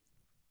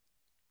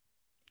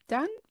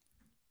done.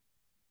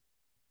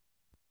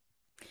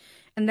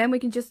 And then we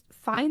can just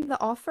find the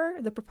offer,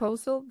 the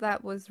proposal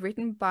that was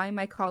written by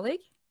my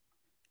colleague,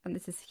 and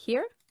this is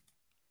here.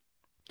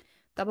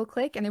 Double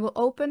click, and it will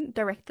open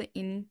directly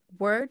in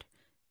Word,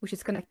 which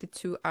is connected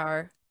to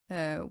our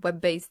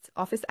web-based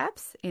Office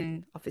apps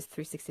in Office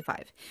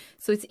 365.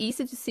 So it's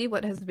easy to see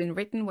what has been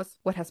written,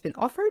 what has been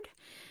offered,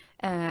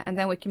 and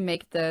then we can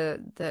make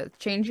the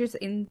changes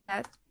in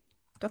that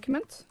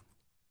document.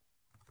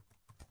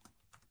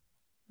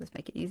 Let's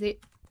make it easy.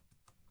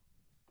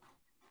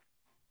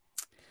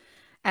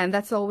 And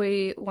that's all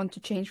we want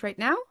to change right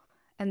now.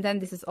 And then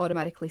this is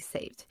automatically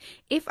saved.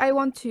 If I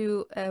want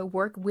to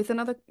work with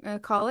another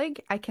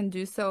colleague, I can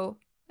do so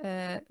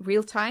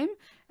real time.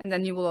 And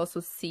then you will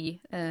also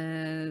see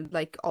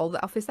like all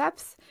the Office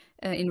apps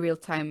in real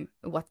time,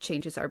 what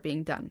changes are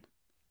being done.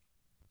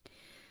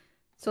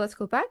 So let's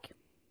go back.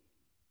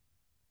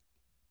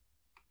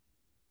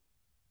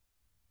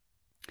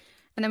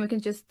 And then we can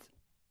just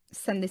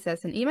send this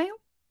as an email.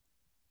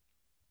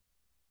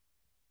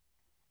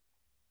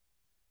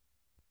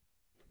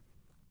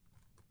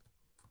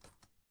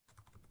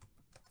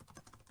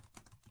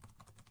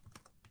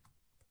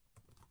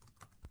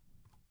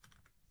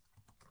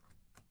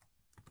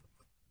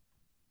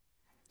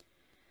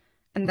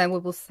 And then we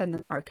will send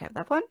and archive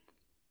that one.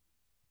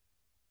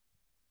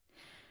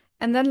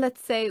 And then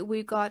let's say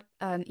we got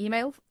an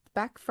email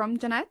back from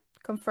Jeanette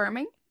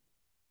confirming.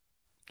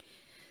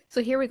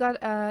 So here we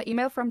got an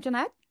email from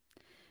Jeanette,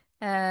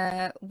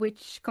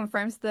 which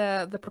confirms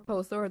the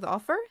proposal or the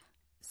offer.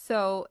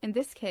 So in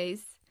this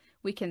case,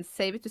 we can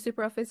save it to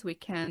SuperOffice. We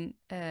can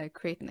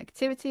create an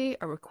activity,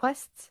 a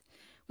request.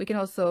 We can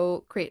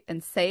also create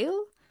a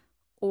sale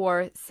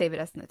or save it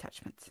as an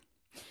attachment.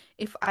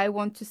 If I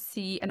want to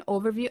see an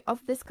overview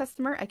of this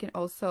customer, I can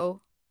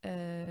also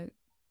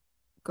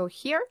go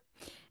here,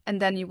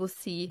 and then you will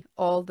see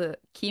all the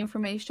key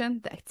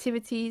information, the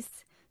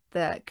activities,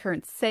 the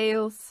current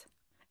sales,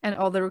 and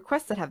all the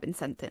requests that have been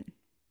sent in.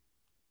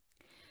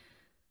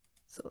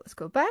 So let's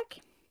go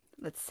back.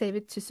 Let's save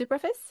it to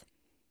SuperOffice.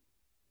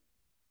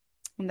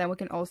 And then we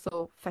can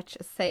also fetch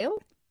a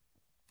sale.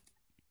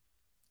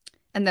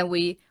 And then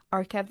we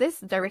archive this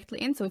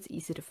directly in, so it's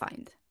easy to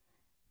find.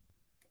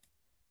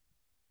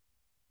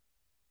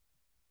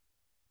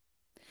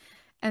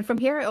 And from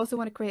here, I also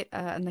want to create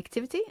an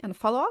activity and a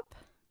follow-up.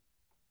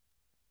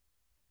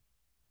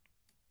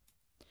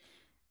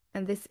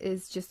 And this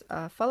is just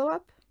a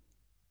follow-up.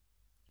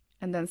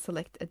 And then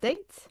select a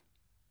date.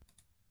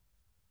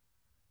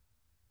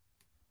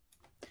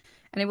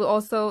 And it will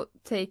also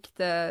take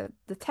the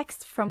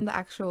text from the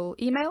actual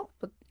email,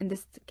 but in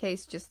this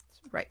case, just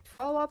write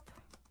follow-up.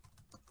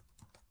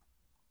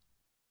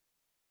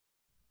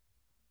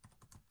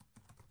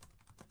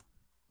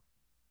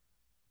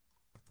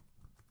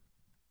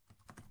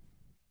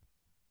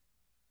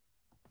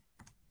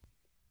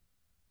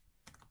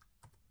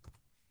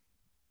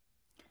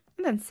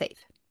 And then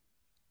save.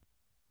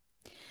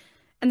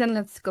 And then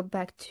let's go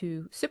back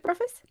to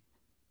SuperOffice.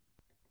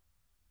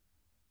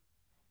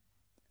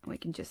 We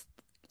can just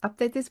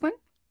update this one.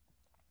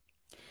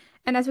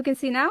 And as we can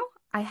see now,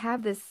 I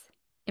have this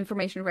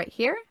information right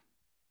here.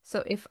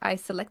 So if I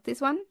select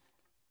this one,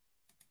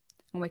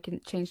 and we can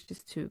change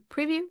this to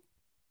preview,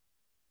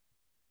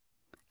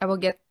 I will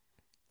get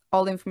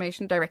all the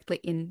information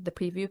directly in the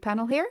preview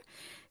panel here.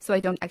 So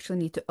I don't actually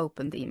need to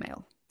open the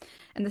email.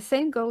 And the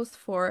same goes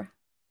for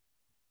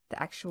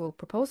the actual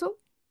proposal,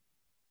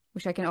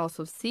 which I can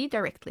also see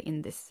directly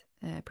in this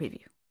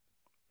preview.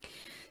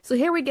 So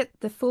here we get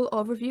the full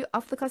overview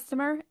of the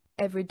customer,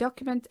 every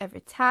document, every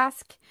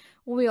task.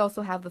 We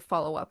also have the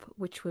follow-up,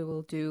 which we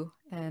will do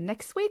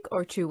next week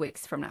or 2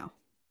 weeks from now.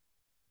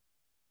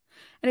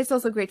 And it's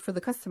also great for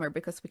the customer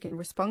because we can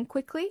respond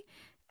quickly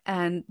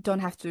and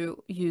don't have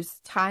to use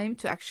time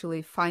to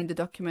actually find the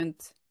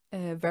document,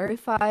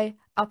 verify,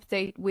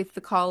 update with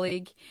the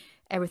colleague.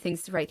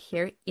 Everything's right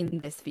here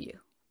in this view.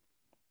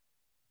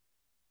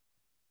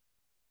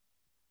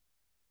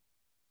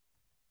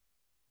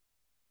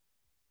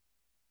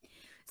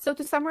 So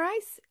to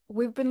summarize,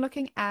 we've been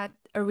looking at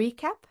a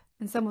recap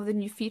and some of the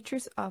new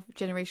features of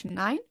Generation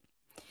 9.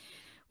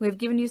 We've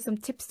given you some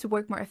tips to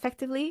work more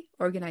effectively,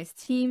 organize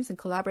teams, and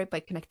collaborate by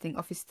connecting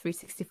Office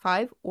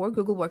 365 or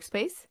Google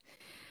Workspace.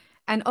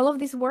 And all of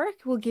this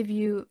work will give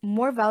you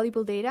more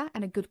valuable data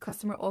and a good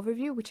customer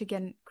overview, which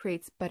again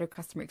creates better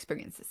customer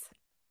experiences.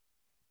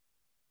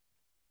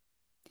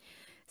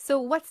 So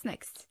what's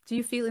next? Do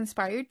you feel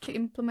inspired to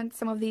implement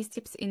some of these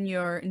tips in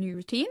your new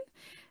routine?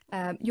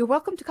 You're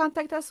welcome to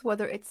contact us,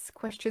 whether it's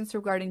questions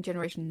regarding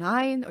Generation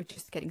 9 or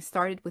just getting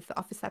started with the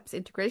Office apps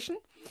integration.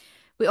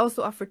 We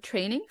also offer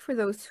training for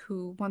those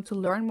who want to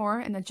learn more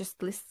and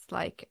adjust lists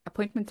like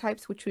appointment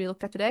types, which we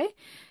looked at today,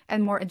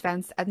 and more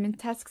advanced admin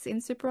tasks in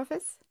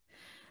SuperOffice.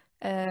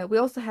 We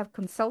also have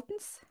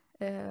consultants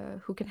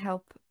who can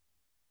help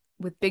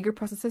with bigger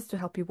processes to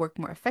help you work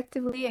more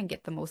effectively and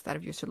get the most out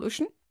of your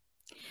solution.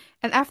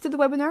 And after the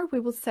webinar, we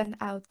will send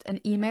out an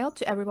email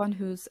to everyone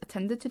who's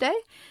attended today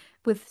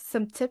with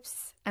some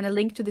tips and a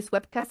link to this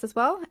webcast as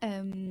well.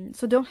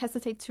 So don't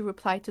hesitate to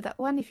reply to that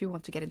one if you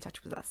want to get in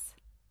touch with us.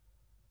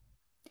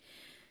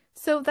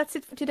 So that's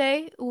it for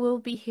today. We'll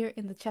be here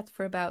in the chat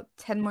for about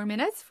 10 more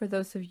minutes for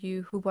those of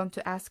you who want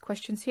to ask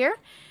questions here.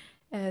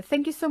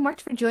 Thank you so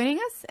much for joining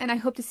us, and I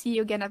hope to see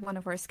you again at one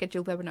of our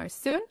scheduled webinars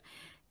soon.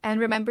 And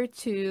remember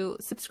to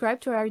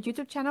subscribe to our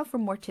YouTube channel for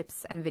more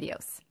tips and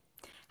videos.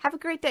 Have a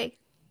great day.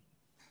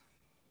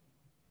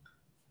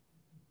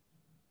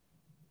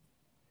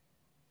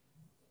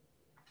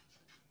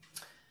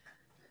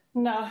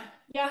 Nå,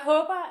 jeg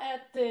håber,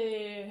 at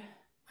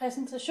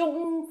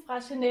præsentationen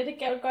fra Jeanette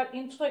gav et godt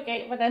indtryk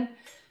af, hvordan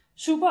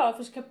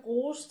SuperOffice kan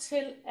bruges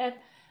til at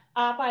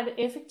arbejde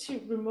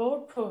effektivt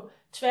remote på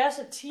tværs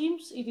af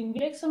teams i din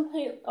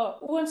virksomhed,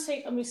 og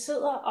uanset om I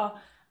sidder og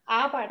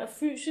arbejder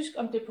fysisk,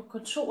 om det er på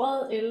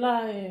kontoret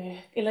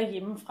eller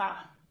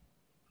hjemmefra.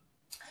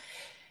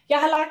 Jeg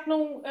har lagt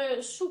nogle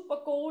super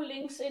gode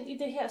links ind i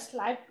det her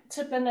slide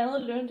til blandt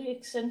andet Learn the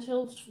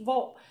Essentials,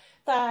 hvor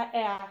der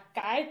er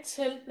guide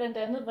til blandt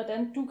andet,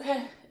 hvordan du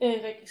kan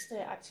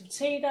registrere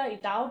aktiviteter i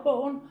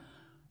dagbogen,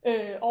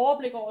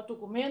 overblik over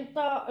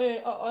dokumenter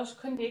og også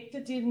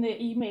connecte din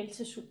e-mail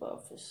til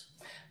SuperOffice.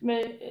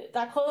 Der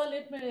er krydret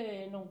lidt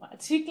med nogle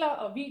artikler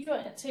og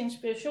videoer til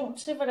inspiration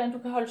til, hvordan du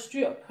kan holde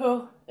styr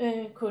på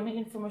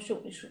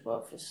kundeinformation i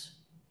SuperOffice.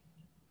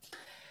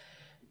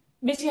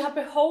 Hvis I har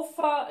behov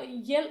for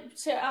hjælp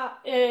til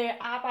at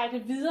arbejde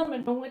videre med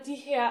nogle af de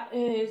her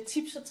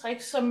tips og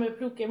tricks, som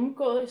blev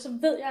gennemgået, så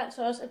ved jeg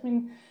altså også, at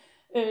mine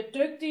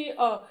dygtige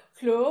og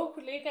kloge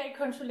kollegaer i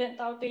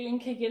konsulentafdelingen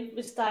kan hjælpe,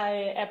 hvis der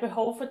er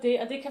behov for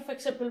det. Og det kan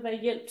fx være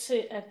hjælp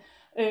til at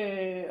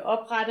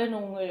oprette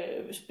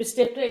nogle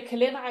bestemte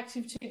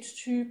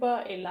kalenderaktivitetstyper,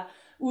 eller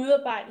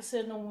udarbejdelse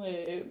af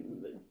nogle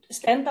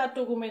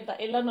standarddokumenter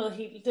eller noget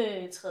helt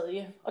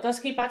tredje. Og der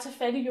skal I bare tage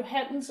fat i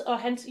Johannes, og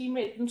hans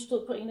e-mail den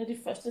stod på en af de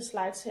første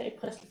slides her i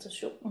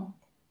præsentationen.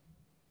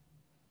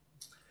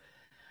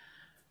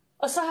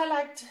 Og så har jeg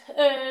lagt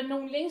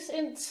nogle links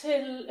ind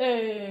til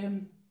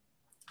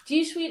G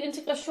Suite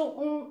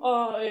integrationen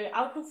og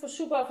Outlook for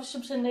SuperOffice,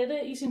 som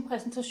Jeanette i sin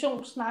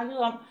præsentation snakkede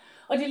om.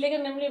 Og de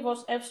ligger nemlig i vores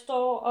App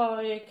Store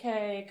og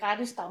kan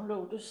gratis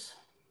downloades.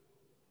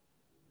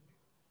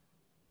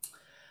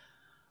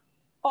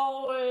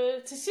 Og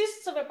til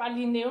sidst så vil jeg bare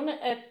lige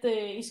nævne, at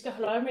I skal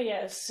holde øje med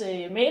jeres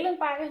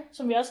mailindbakke.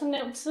 Som jeg også har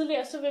nævnt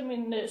tidligere, så vil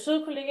min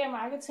søde kollega i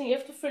marketing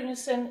efterfølgende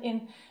sende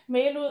en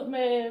mail ud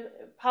med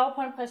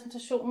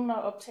PowerPoint-præsentationen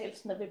og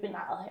optagelsen af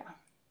webinaret her.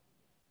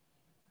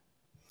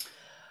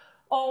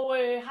 Og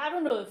har du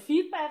noget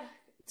feedback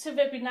til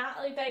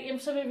webinaret i dag, jamen,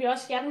 så vil vi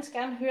også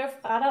gerne høre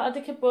fra dig, og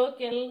det kan både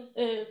gælde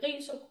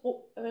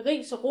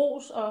ris og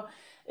ros og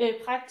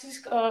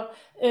praktisk og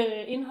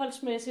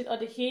indholdsmæssigt og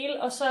det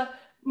hele, og så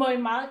må I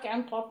meget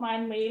gerne droppe mig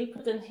en mail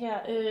på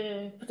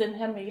den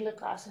her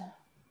mailadresse.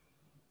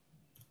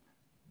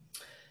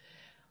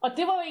 Og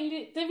det var jo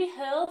egentlig det, vi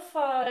havde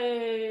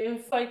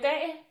for i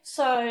dag,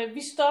 så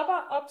vi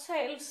stopper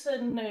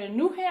optagelsen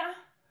nu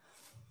her.